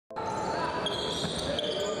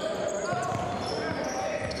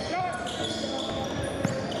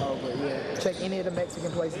Check any of the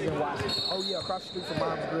Mexican places in Washington. Oh yeah, across the street from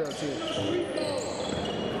Mom's Grill too.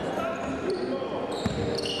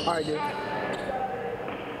 All right, dude.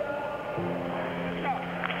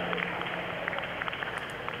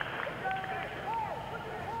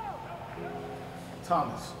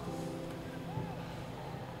 Thomas.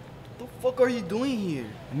 What the fuck are you doing here?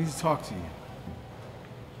 I need to talk to you.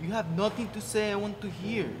 You have nothing to say I want to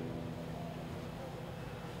hear.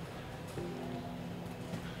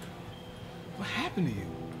 What happened to you?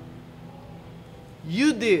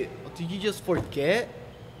 You did. Or did you just forget?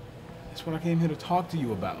 That's what I came here to talk to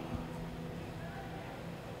you about.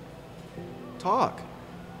 Talk.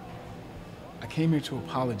 I came here to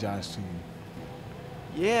apologize to you.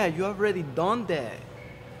 Yeah, you already done that.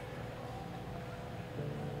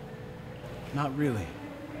 Not really.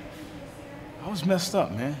 I was messed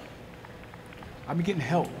up, man. I've been getting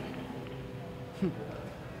help.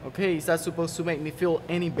 Okay, is that supposed to make me feel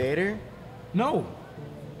any better? No.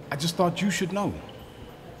 I just thought you should know.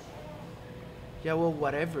 Yeah, well,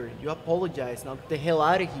 whatever. You apologize. Now get the hell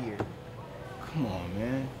out of here. Come on,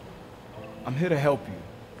 man. I'm here to help you.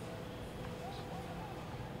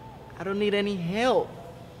 I don't need any help.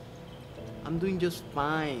 I'm doing just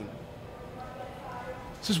fine.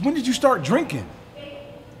 Since when did you start drinking?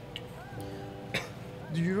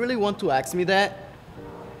 Do you really want to ask me that?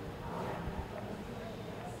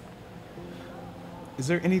 Is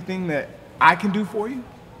there anything that I can do for you?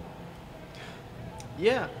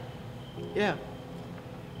 Yeah. Yeah.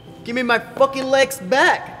 Give me my fucking legs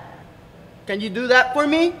back. Can you do that for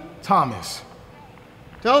me? Thomas.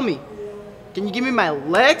 Tell me. Can you give me my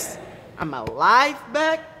legs and my life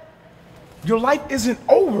back? Your life isn't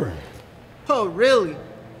over. Oh, really?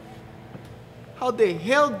 How the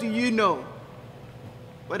hell do you know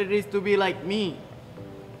what it is to be like me?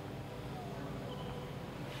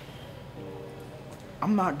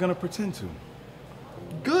 I'm not gonna pretend to.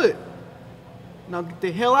 Good. Now get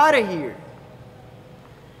the hell out of here.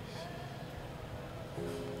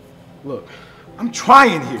 Look, I'm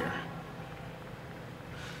trying here.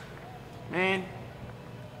 Man,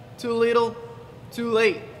 too little, too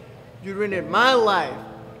late. You ruined my life.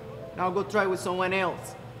 Now go try with someone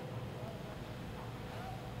else.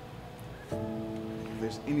 If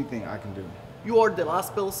there's anything I can do. You are the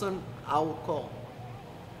last person I will call.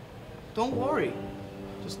 Don't worry.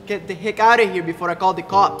 Just get the heck out of here before I call the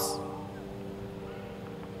cops.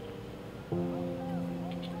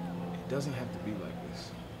 It doesn't have to be like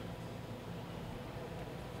this.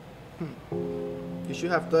 You should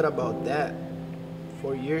have thought about that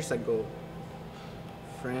 4 years ago,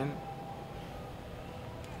 friend.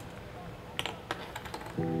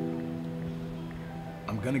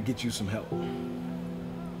 I'm gonna get you some help.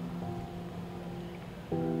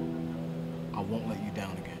 I won't let you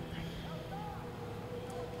down again.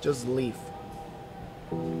 Just leave.